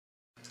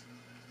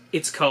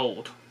It's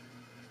cold,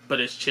 but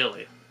it's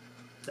chilly.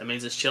 That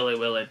means it's Chilly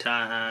Willy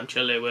time.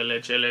 Chilly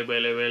Willy, Chilly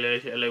Willy Willy,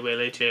 Chilly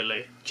Willy,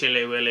 Chilly.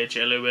 Chilly Willy,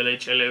 Chilly Willy,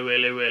 Chilly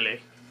Willy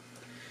Willy.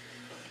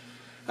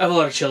 I have a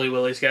lot of Chilly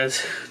Willies,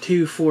 guys.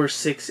 2, 4,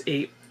 6,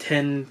 8,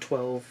 10,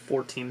 12,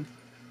 14,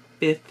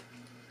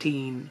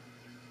 15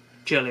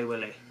 Chilly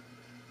Willy.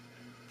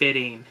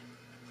 15.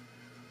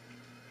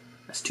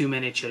 That's too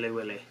many Chilly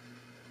Willy.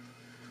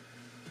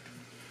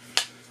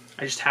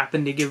 I just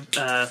happened to give...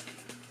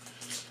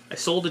 I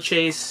sold a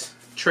Chase,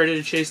 traded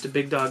a Chase to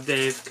Big Dog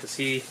Dave, because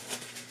he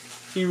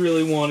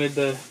really wanted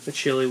the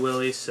Chilly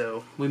Willy,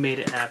 so we made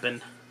it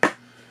happen.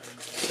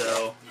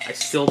 So, I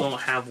still don't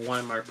have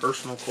one in my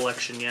personal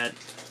collection yet.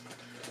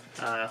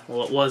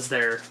 Well, it was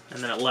there,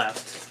 and then it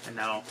left, and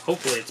now,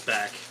 hopefully it's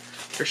back.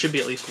 There should be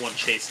at least one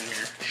Chase in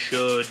here.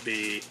 Should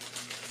be.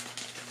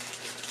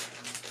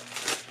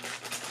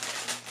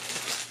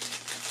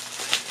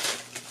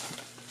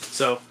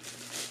 So,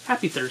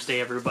 happy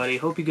Thursday, everybody.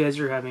 Hope you guys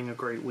are having a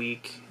great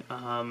week.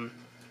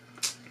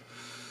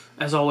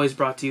 As always,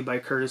 brought to you by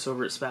Curtis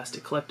over at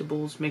Spastic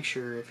Collectibles. Make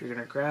sure if you're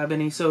going to grab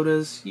any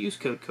sodas, use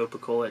code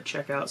Coca-Cola at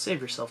checkout.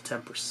 Save yourself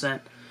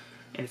 10%.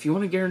 And if you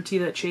want to guarantee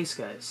that Chase,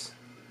 guys,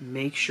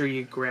 make sure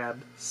you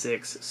grab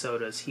 6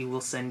 sodas. He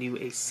will send you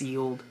a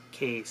sealed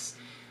case,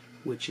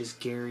 which is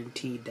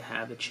guaranteed to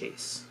have a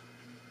Chase.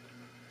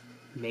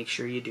 Make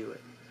sure you do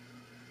it.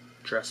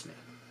 Trust me.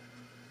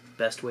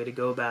 Best way to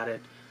go about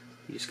it.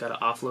 You just got to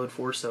offload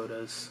 4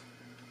 sodas.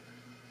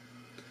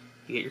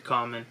 You get your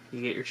common, you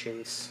get your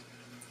Chase.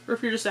 Or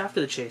if you're just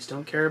after the Chase,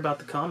 don't care about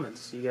the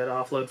commons. You got to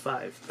offload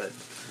 5. But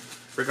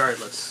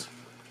regardless,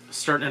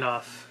 starting it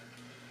off,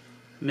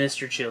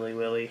 Mr. Chilly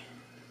Willy.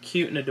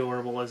 Cute and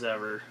adorable as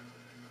ever.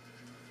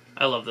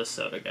 I love this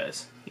soda,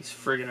 guys. He's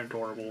friggin'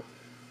 adorable.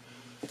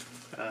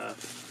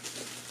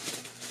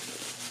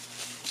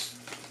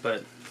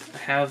 But I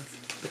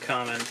have the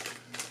common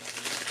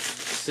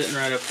sitting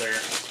right up there.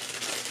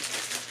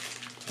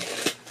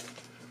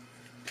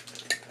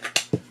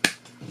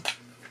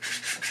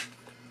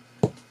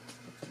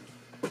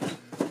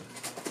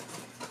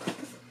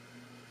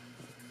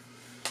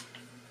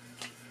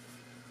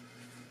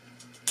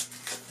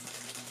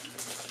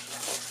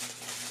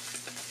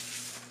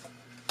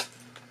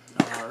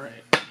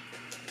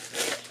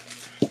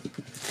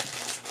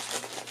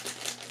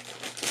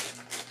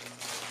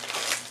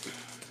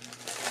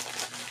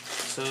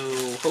 So,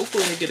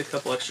 hopefully I get a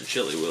couple extra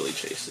Chilly Willy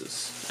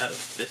Chases out of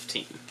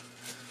 15.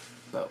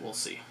 But we'll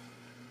see.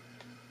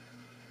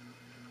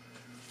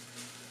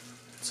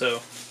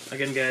 So,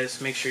 again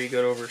guys, make sure you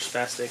go over to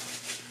Spastic,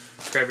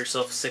 grab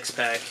yourself a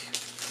 6-pack,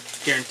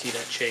 guarantee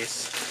that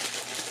Chase.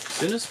 As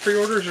soon as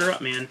pre-orders are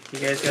up, man, you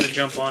guys gotta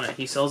jump on it.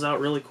 He sells out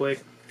really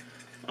quick.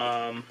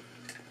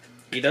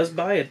 He does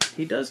buy it.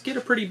 He does get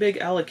a pretty big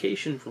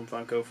allocation from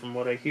Funko, from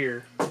what I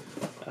hear.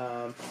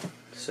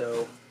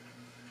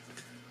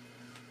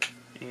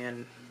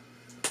 And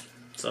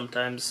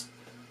sometimes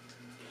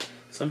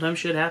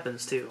shit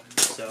happens too.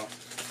 So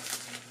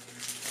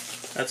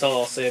that's all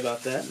I'll say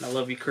about that. And I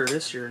love you,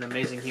 Curtis. You're an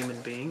amazing human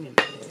being, and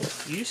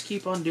you just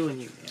keep on doing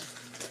you, man.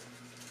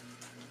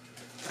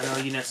 I know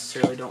you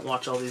necessarily don't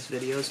watch all these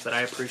videos, but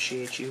I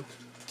appreciate you,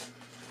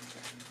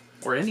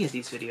 or any of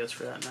these videos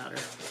for that matter.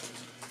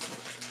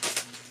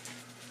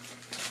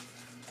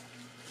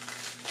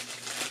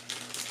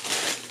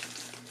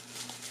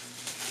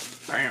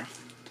 Bam.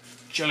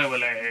 Chilly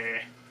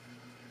Willy.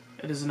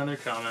 It is another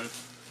common.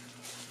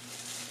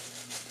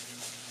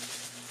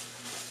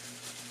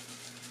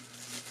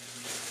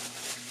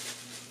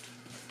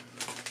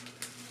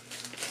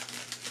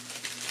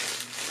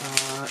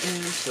 I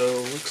am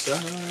so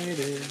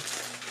excited.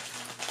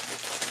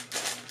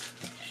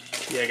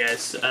 Yeah,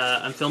 guys,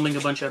 I'm filming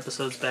a bunch of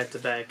episodes back to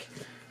back.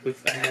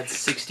 I had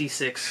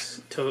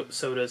 66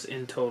 sodas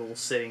in total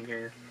sitting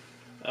here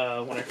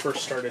when I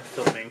first started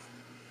filming.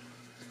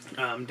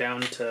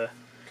 Down to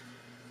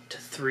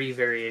 3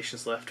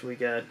 variations left. We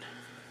got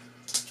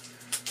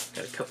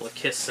a couple of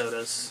Kiss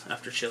sodas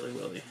after Chilly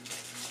Willy.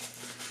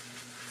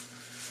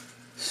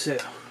 So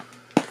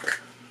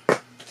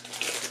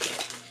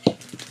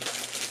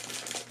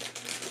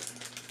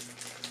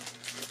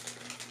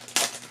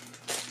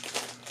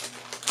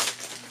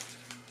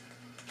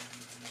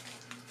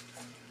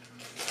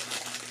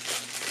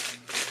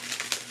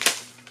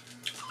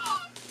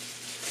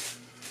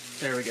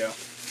there we go.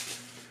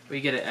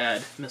 We get to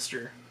add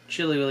Mr.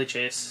 Chilly Willy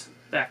Chase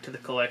back to the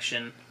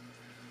collection.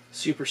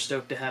 Super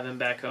stoked to have him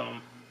back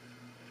home.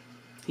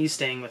 He's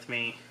staying with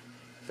me.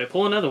 If I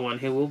pull another one,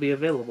 he will be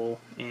available.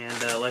 And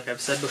like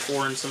I've said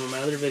before in some of my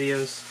other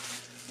videos,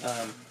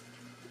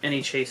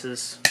 any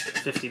Chases,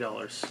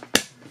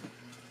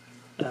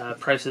 $50.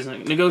 Price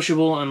isn't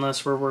negotiable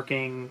unless we're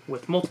working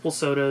with multiple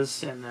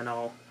sodas, and then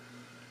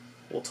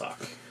we'll talk.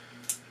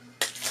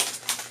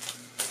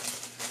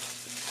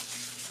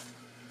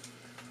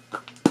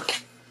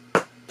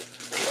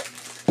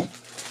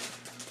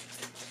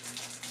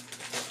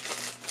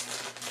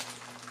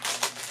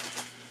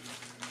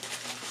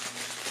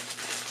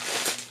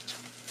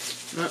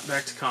 Not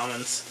back to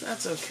commons.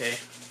 That's okay.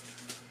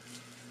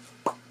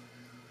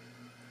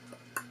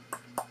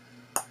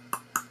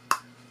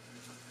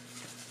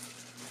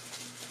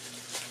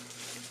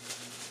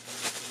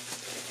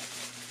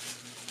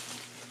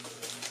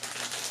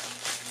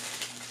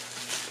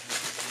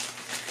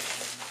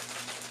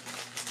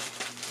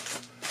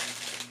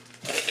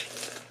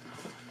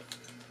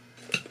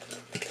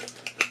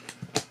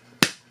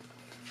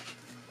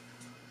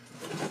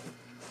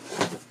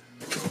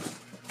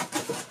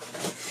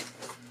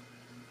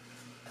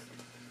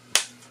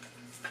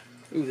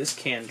 Ooh, this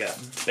can got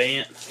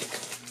bent.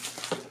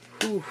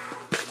 Ooh.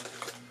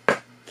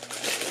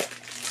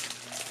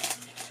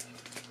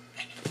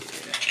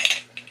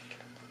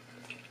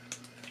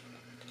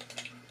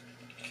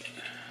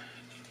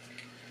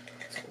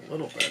 A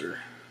little better.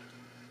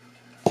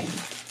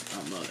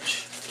 Not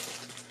much.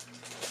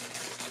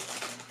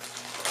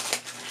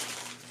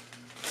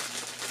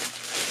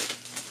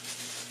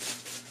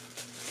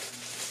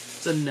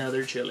 It's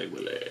another Chili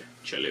Willy.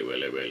 Chili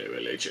Willy Willy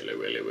Willy. Chili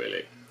Willy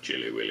Willy.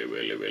 Chili Willy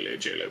Willy Willy.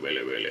 Chili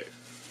Willy Willy.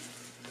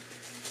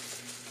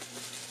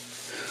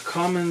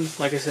 Common,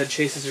 like I said,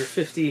 chases are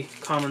 50.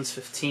 Commons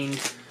 15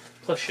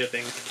 plus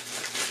shipping.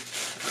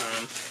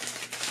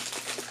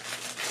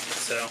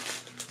 So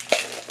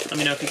let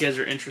me know if you guys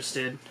are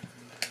interested.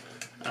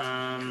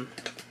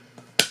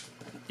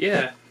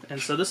 Yeah,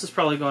 and so this is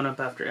probably going up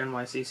after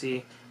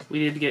NYCC. We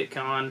did get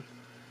con,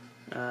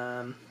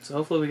 so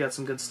hopefully we got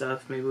some good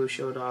stuff. Maybe we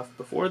show it off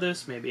before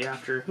this, maybe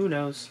after, who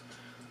knows.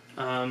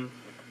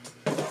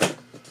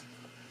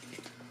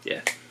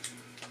 Yeah.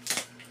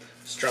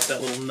 Just drop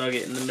that little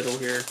nugget in the middle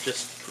here,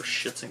 just for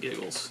shits and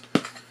giggles.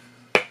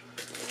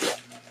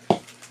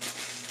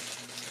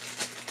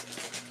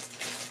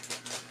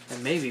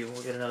 And maybe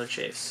we'll get another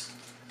chase.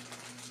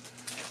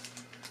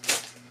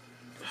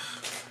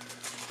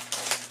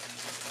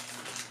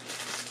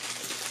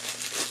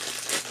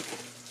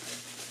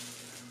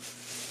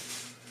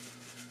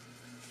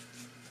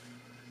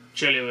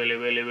 Chili Willy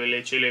Willy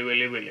Willy, Chili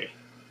Willy Willy.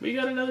 We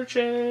got another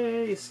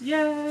chase!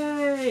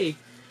 Yay!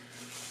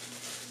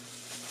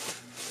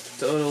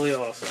 Totally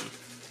awesome.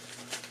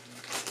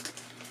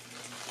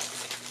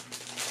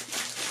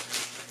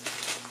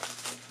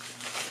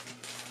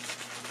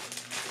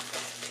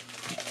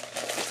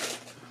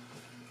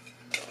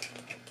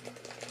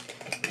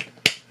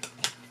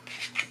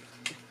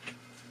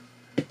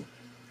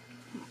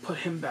 Put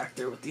him back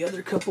there with the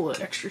other couple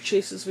of extra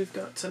chases we've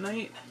got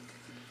tonight.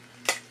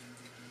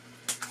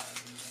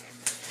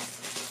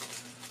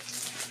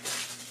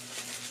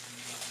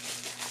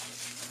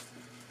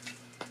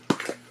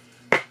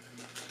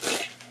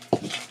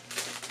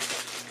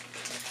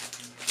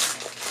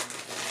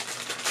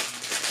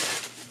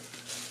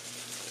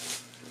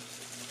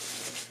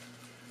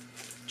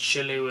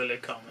 Chili Willy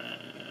coming.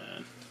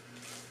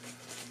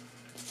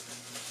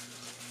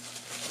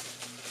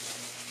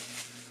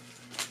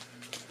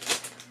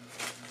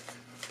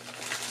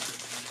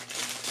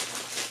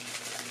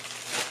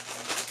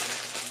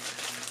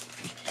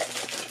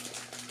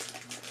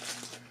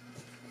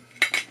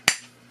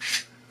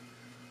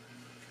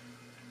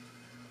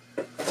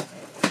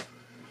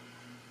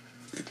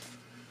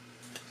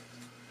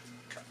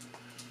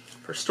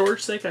 For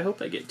storage sake, I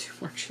hope I get 2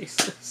 more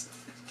chases.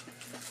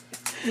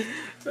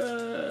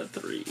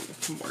 3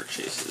 more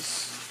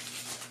chases.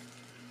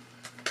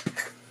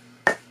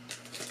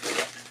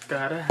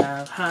 Gotta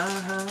have high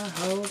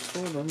hopes for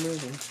the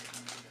movie.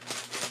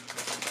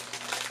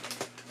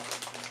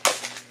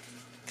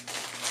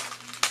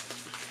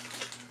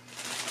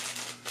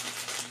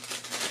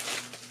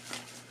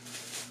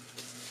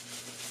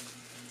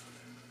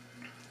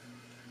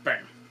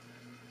 Bam.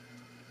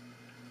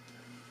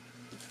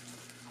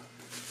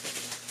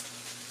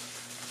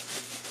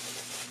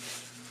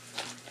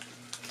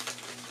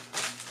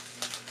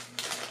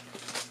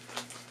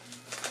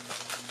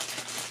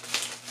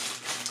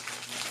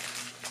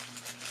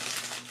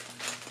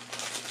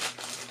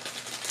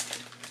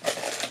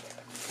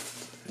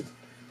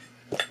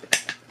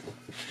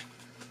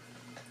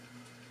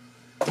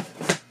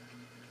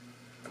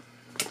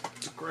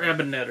 Grab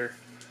a netter.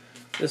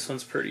 This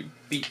one's pretty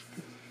beat.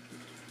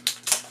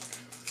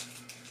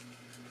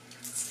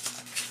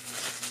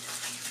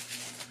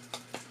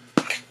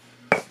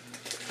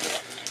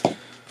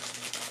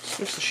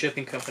 Switch the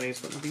shipping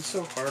companies wouldn't be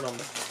so hard on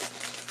the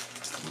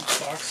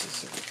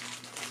boxes. It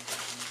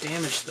would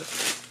damage the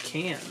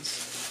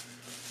cans,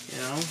 you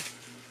know?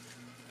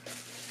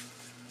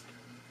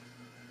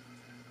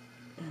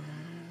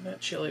 And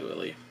that Chili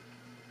Willy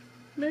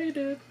made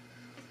it.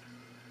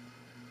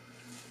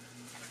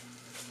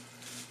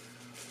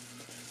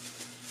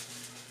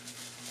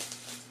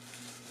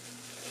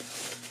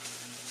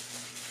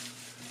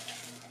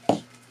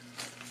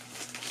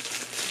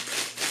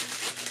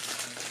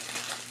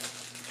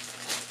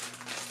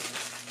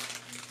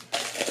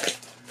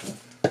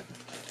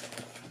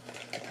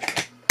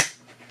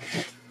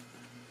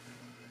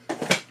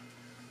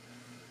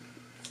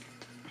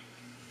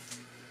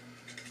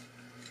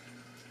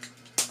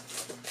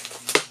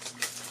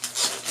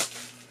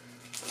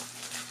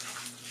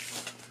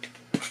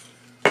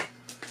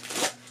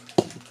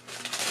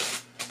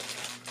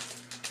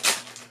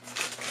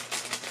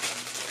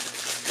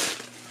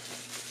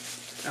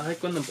 I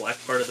like when the black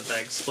part of the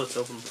bag splits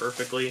open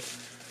perfectly,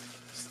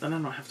 so then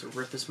I don't have to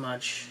rip as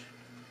much,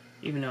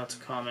 even though it's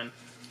common.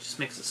 It just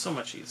makes it so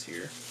much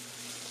easier.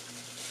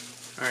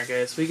 Alright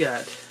guys, we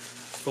got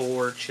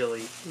 4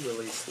 Chili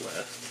Willys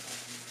left.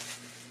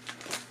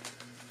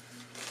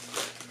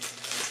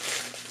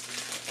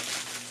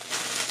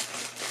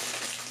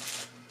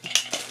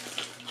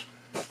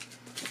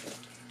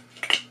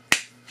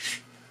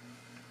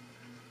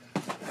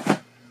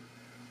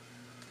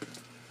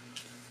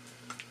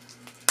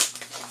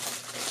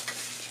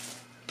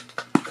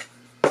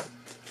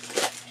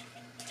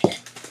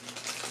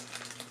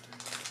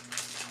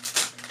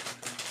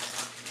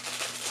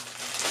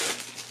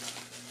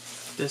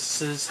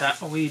 This is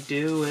how we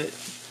do it.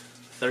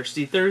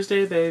 Thirsty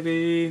Thursday,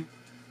 baby.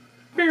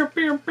 Pew,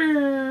 pew,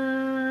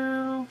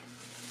 pew.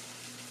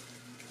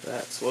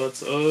 That's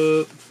what's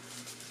up.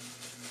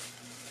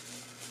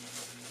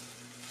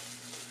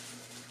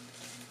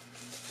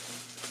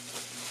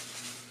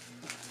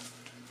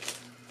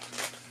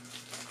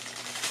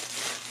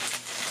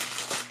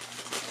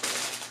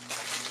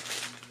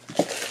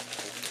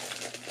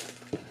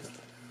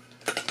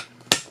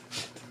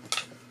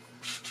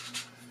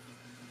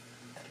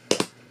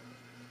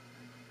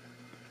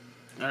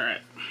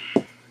 Alright.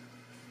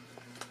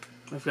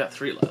 We've got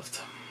 3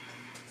 left.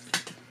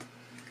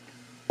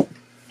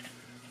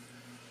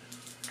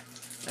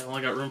 I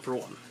only got room for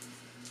 1.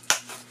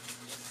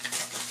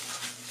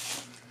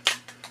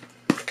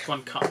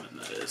 One common,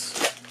 that is.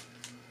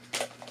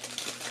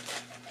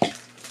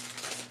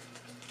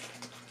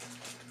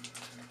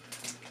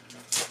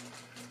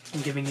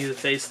 I'm giving you the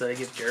face that I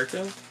give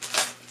Jericho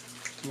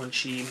when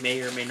she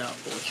may or may not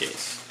pull a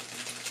chase.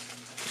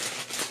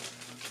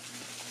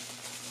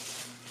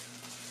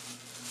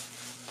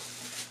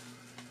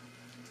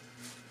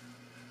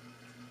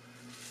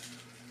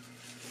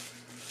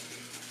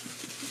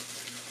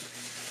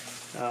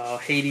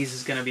 Hades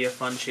is going to be a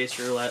fun chase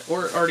roulette,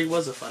 or already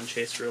was a fun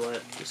chase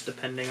roulette, just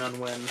depending on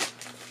when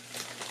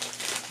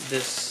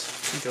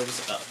this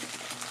goes up.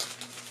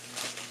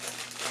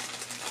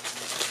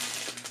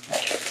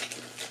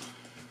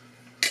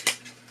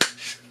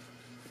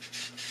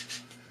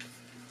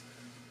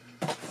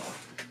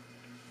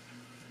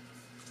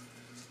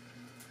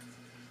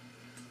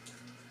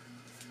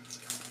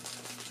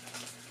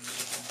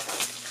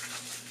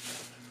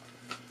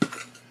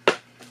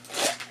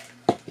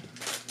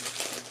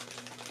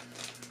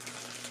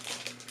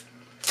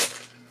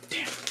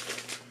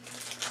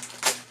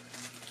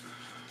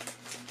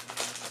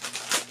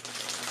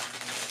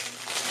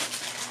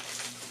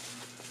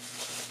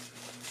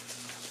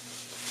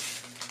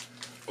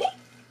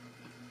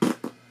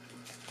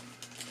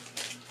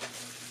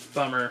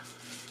 Bummer.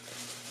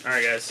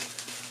 Alright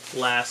guys,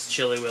 last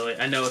Chili Willy.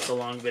 I know it's a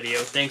long video.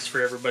 Thanks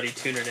for everybody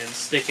tuning in,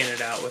 sticking it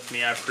out with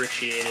me. I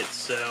appreciate it.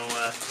 So,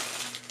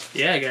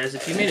 yeah guys,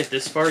 if you made it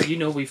this far, you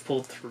know we've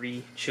pulled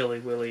 3 Chili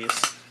Willies.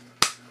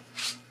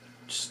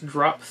 Just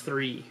drop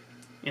 3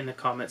 in the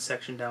comment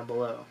section down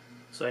below,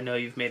 so I know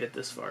you've made it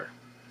this far.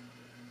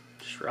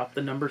 Just drop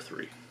the number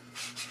 3.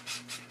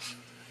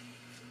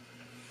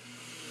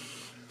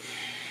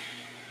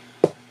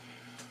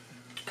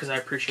 Because I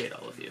appreciate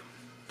all of you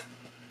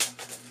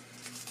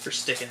for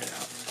sticking it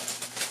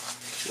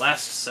out.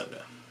 Last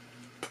soda.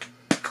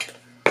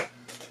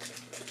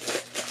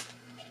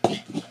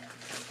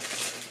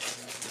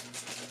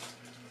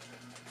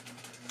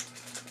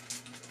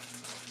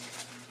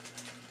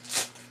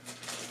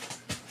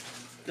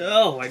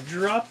 Oh, I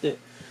dropped it.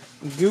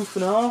 I'm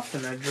goofing off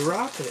and I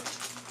drop it.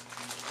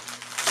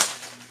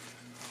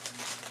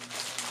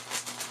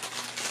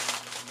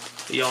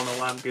 You all know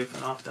why I'm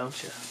goofing off,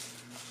 don't you?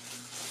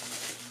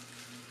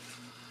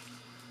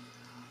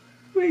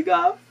 We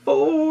got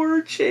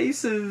 4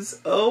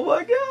 chases. Oh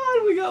my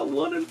god, we got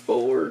 1 and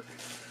 4.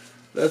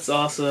 That's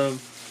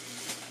awesome.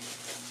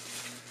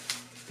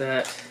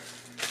 That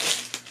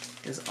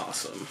is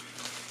awesome.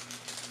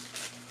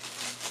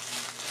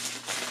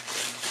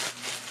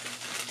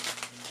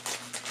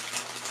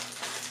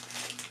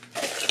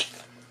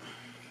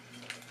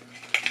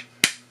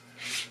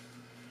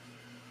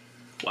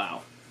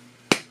 Wow.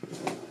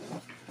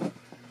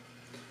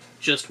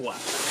 Just wow.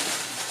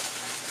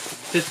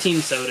 15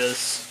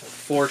 sodas.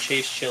 4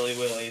 Chase Chili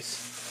Willies.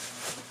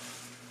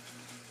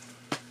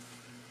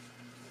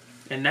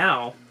 And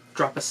now,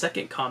 drop a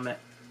second comment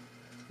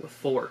with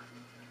 4.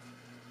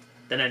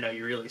 Then I know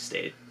you really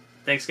stayed.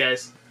 Thanks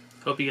guys.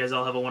 Hope you guys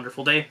all have a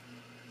wonderful day.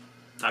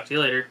 Talk to you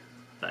later.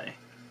 Bye.